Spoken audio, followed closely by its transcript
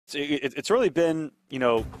it's really been, you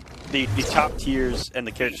know, the top tiers and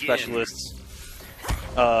the character specialists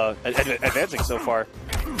advancing so far.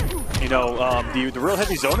 You know, the real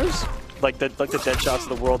heavy zoners, like the dead shots of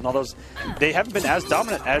the world and all those, they haven't been as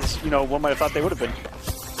dominant as, you know, one might have thought they would have been.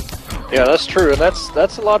 Yeah, that's true, and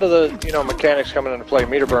that's a lot of the, you know, mechanics coming into play.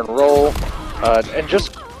 Meter burn roll, and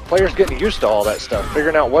just players getting used to all that stuff,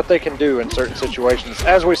 figuring out what they can do in certain situations.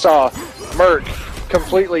 As we saw, Merc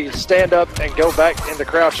completely stand up and go back into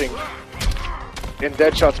crouching in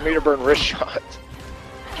Deadshot's meter burn wrist shot.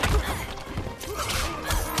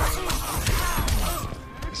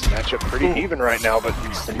 This matchup pretty even right now, but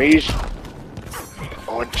Semiij,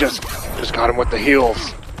 oh, and just got him with the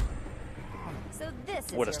heels.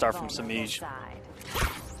 What a start from Semiij.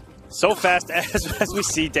 So fast as we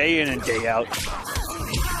see day in and day out.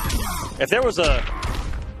 If there was a,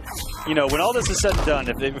 you know, when all this is said and done,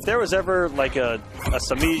 if there was ever like a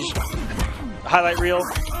Semiij highlight reel,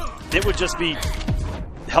 it would just be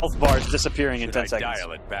health bars disappearing in 10 seconds.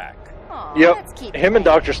 Dial it back. Yep, him and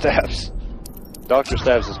Dr. Stabs. Dr.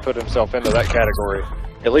 Stabs has put himself into that category,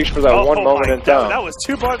 at least for that one moment in time. That was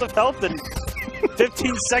 2 bars of health in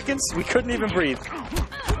 15 seconds. We couldn't even breathe.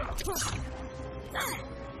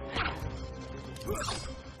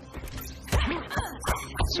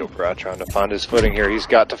 SylverRye trying to find his footing here. He's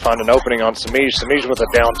got to find an opening on Semiij. Semiij with a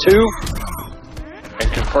down 2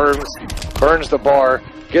 and confirms, burns the bar,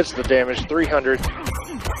 gets the damage, 300.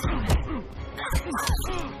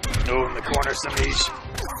 No, in the corner, Semiij.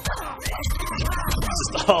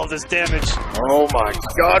 Just all this damage. Oh my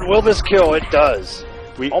god, will this kill? It does.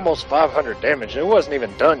 Almost 500 damage. It wasn't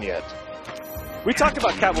even done yet. We talked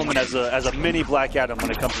about Catwoman as a mini Black Adam when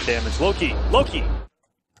it comes to damage. Low key.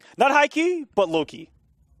 Not high key, but low key.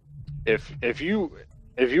 If you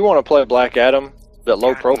want to play Black Adam that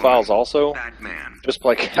low profiles also, just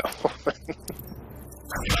play Catwoman.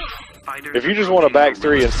 If you just want a back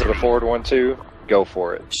 3 instead of forward 1-2, go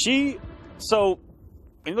for it. So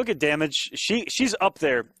when you look at damage, she's up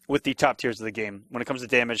there with the top tiers of the game when it comes to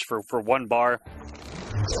damage for 1 bar.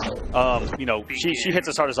 You know, she hits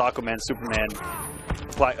as hard as Aquaman, Superman,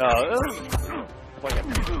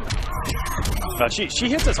 she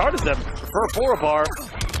hits as hard as them for a bar.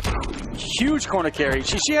 Huge corner carry.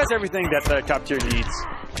 She has everything that the top tier needs,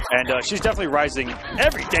 and she's definitely rising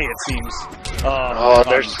every day, it seems.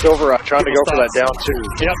 There's SylverRye trying to go for that down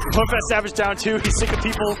 2. Yep, put that Savage down 2. He's sick of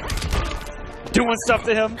people doing stuff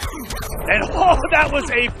to him, and that was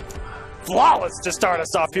a flawless to start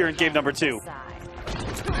us off here in game number 2.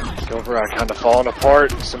 SylverRye kind of falling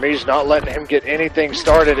apart. Semiij not letting him get anything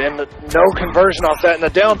started, and no conversion off that. And the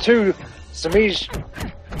down 2, Semiij.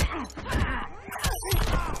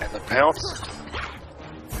 And the bounce.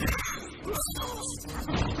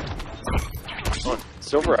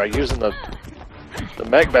 SylverRye using the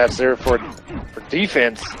mech bats there for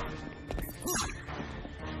defense.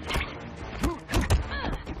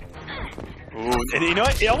 Ooh, and you know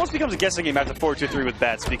what? It almost becomes a guessing game after 4-2-3 with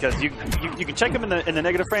bats because you can check them in the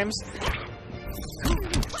negative frames.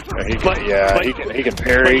 He can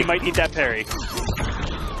parry. But he might need that parry,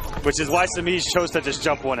 which is why Semiij chose to just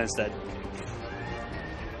jump 1 instead.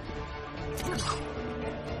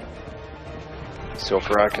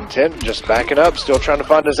 SylverRye content, just backing up, still trying to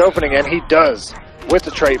find his opening, and he does with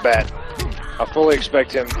the trait bat. I fully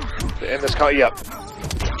expect him to end this combo. Yep.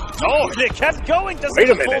 Oh, they kept going. Doesn't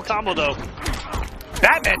get a full combo though.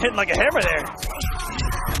 Batman hitting like a hammer there.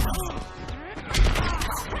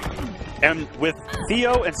 And with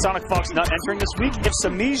Theo and Sonic Fox not entering this week, if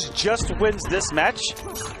Semiij just wins this match,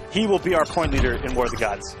 he will be our point leader in War of the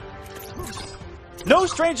Gods. No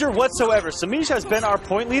stranger whatsoever. Semiij has been our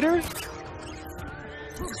point leader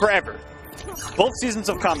forever. Both seasons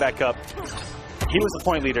of Combat Cup, he was the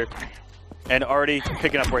point leader. And already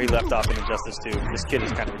picking up where he left off in Injustice 2. This kid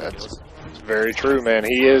is kind of ridiculous. That's very true, man.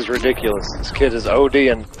 He is ridiculous. This kid is OD,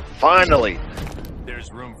 and finally,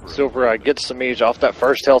 SylverRye gets Semiij off that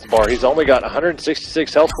first health bar. He's only got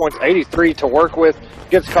 166 health points, 83 to work with.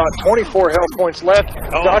 Gets caught, 24 health points left.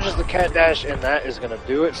 Dodges the cat dash, and that is going to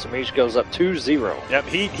do it. Semiij goes up 2-0. Yep,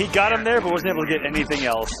 he got him there, but wasn't able to get anything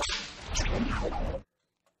else.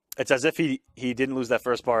 It's as if he didn't lose that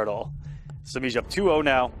first bar at all. Semiij up 2-0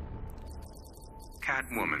 now.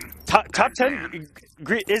 Catwoman. Top 10?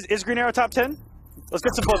 Is Green Arrow top 10? Let's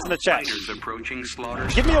get some votes in the chat.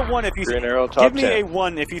 Give me a 1 if you Green Arrow top 10. Give me a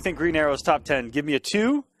 1 if you think Green Arrow's top 10. Give me a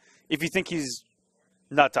 2 if you think he's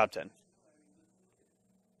not top 10.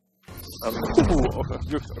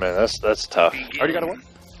 Man, that's tough. Already got a 1?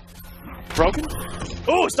 Broken?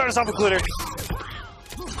 Oh, start us off with glitter.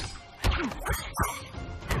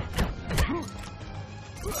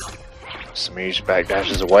 Semiij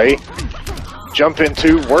backdashes away. Jump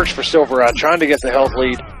into, works for SylverRye, trying to get the health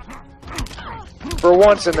lead. For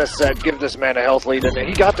once in this set, give this man a health lead, and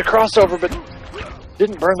he got the crossover, but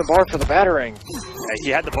didn't burn the bar for the batarang. He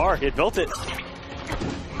had the bar, he had built it.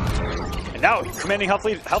 And now, commanding health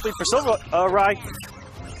lead for SylverRye.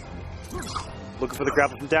 Looking for the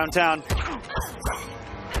grapple from downtown.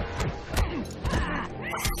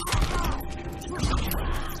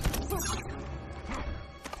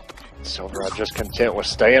 SylverRye just content with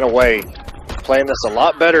staying away. Playing this a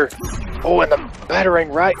lot better. Oh, and the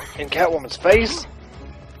batarang right in Catwoman's face.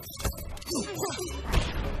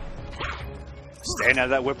 Staying out of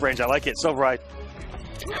that whip range, I like it. SylverRye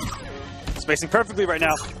spacing perfectly right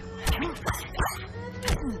now.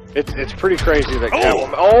 It's pretty crazy that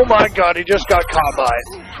Catwoman... Oh my god, he just got caught by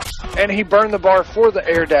it. And he burned the bar for the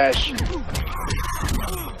air dash.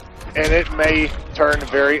 And it may turn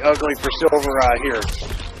very ugly for SylverRye here.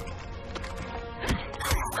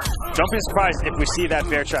 Don't be surprised if we see that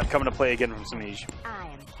bear trap coming to play again from Semiij. I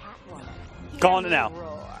am Catwoman. Calling it now.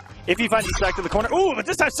 If he finds us back to the corner. Ooh, but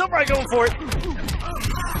this time SylverRye going for it.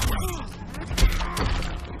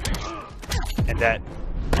 And that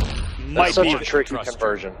might That's such be a tricky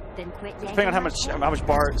conversion. depending on how much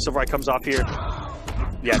bar SylverRye comes off here.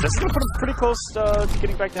 Yeah, this is going to put him pretty close to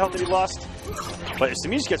getting back the health that he lost. But if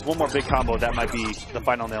Semiij gets one more big combo, that might be the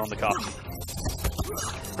final nail in the coffin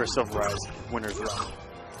for SylverRye's winner's run.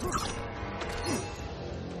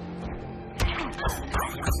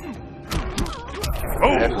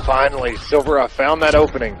 And finally, SylverRye found that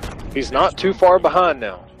opening. He's not too far behind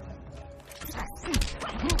now.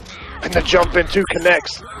 And the jump into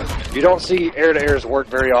connects. You don't see air-to-airs work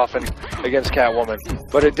very often against Catwoman,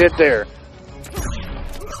 but it did there.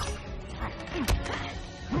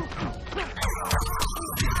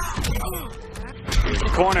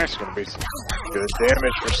 Corner. It's going to be some good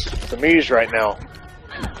damage for Semiij right now.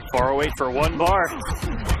 408 for one bar.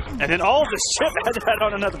 And then all of this shit had to add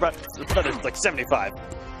on another like 75.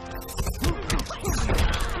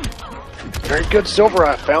 Very good.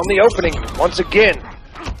 SylverRye found the opening once again.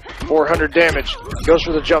 400 damage. Goes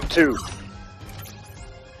for the jump too.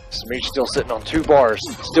 Semiij still sitting on 2 bars.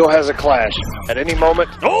 Still has a clash. At any moment.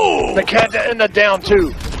 Oh! The cat and the down 2.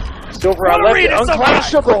 SylverRye left it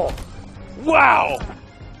unclashable. Wow!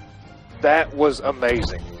 That was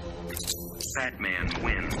amazing. Batman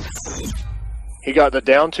wins. He got the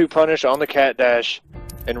down 2 punish on the cat dash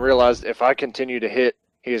and realized if I continue to hit,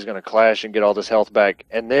 he is going to clash and get all this health back.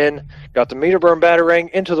 And then got the meter burn batarang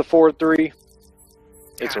into the forward 3.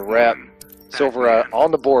 It's a wrap. SylverRye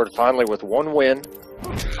on the board finally with 1 win.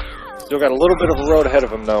 Still got a little bit of a road ahead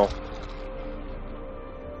of him though.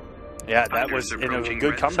 Yeah, that was in a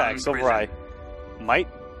good comeback. SylverRye might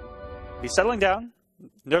be settling down.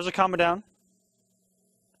 There's a calm down.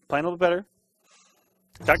 Playing a little bit better.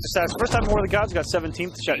 Dr. Stabs, first time War of the Gods, got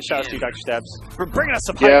 17th. Shout out to you, Dr. Stabs, for bringing us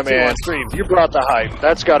some hype on stream. You brought the hype.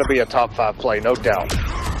 That's got to be a top 5 play, no doubt.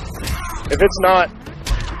 If it's not,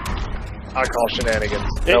 I call shenanigans.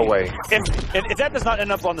 No way. If that does not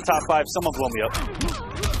end up on the top 5, someone blow me up.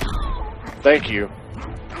 Thank you.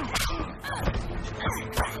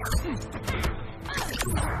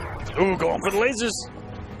 Ooh, going for the lasers.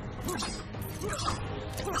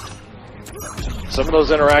 Some of those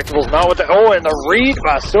interactables, not with the... Oh, and the read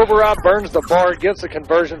by SylverRye burns the bar, gets the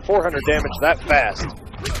conversion, 400 damage that fast.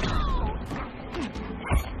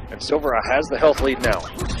 And SylverRye has the health lead now.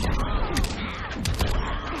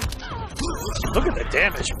 Look at the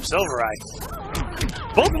damage from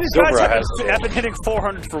SylverRye. Both of these guys have been hitting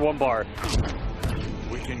 400 for 1 bar.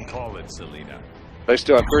 We can call it, Selena. They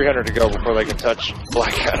still have 300 to go before they can touch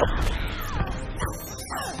Black Adam.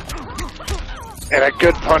 And a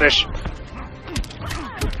good punish.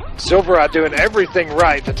 SylverRye doing everything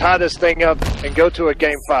right to tie this thing up and go to a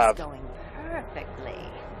game 5. Going perfectly.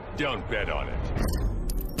 Don't bet on it.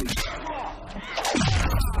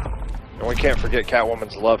 And we can't forget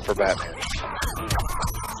Catwoman's love for Batman.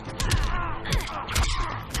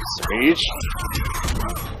 Semiij.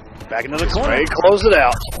 Back into the corner. May close it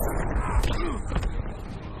out.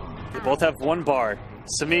 They both have 1 bar.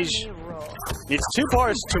 Semiij needs 2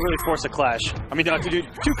 bars to really force a clash. I mean, to do 2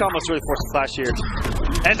 combos to really force a clash here.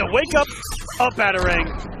 And the wake up of batarang.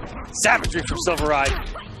 Savagery from SylverRye.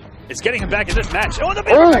 It's getting him back in this match. Oh, the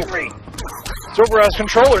big victory! SylverRye's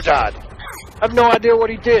controller died. I have no idea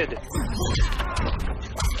what he did.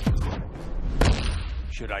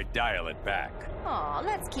 Should I dial it back? Aw,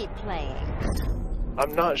 let's keep playing.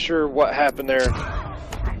 I'm not sure what happened there.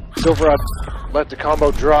 SylverRye let the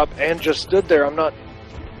combo drop and just stood there. I'm not...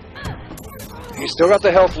 He still got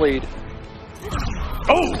the health lead.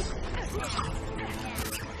 Oh!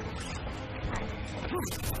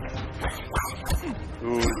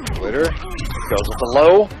 Ooh, Twitter goes with the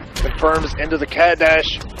low, confirms into the cat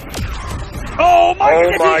dash. Oh my Oh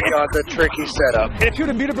goodness! my god, the tricky setup. If you'd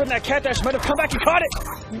have meter burned that cat dash, might have come back and caught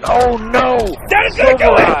it. Oh no! That is gonna do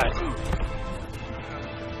SylverRye.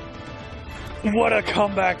 it! What a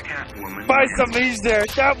comeback Catwoman by wins. Semiij there.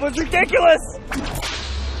 That was ridiculous.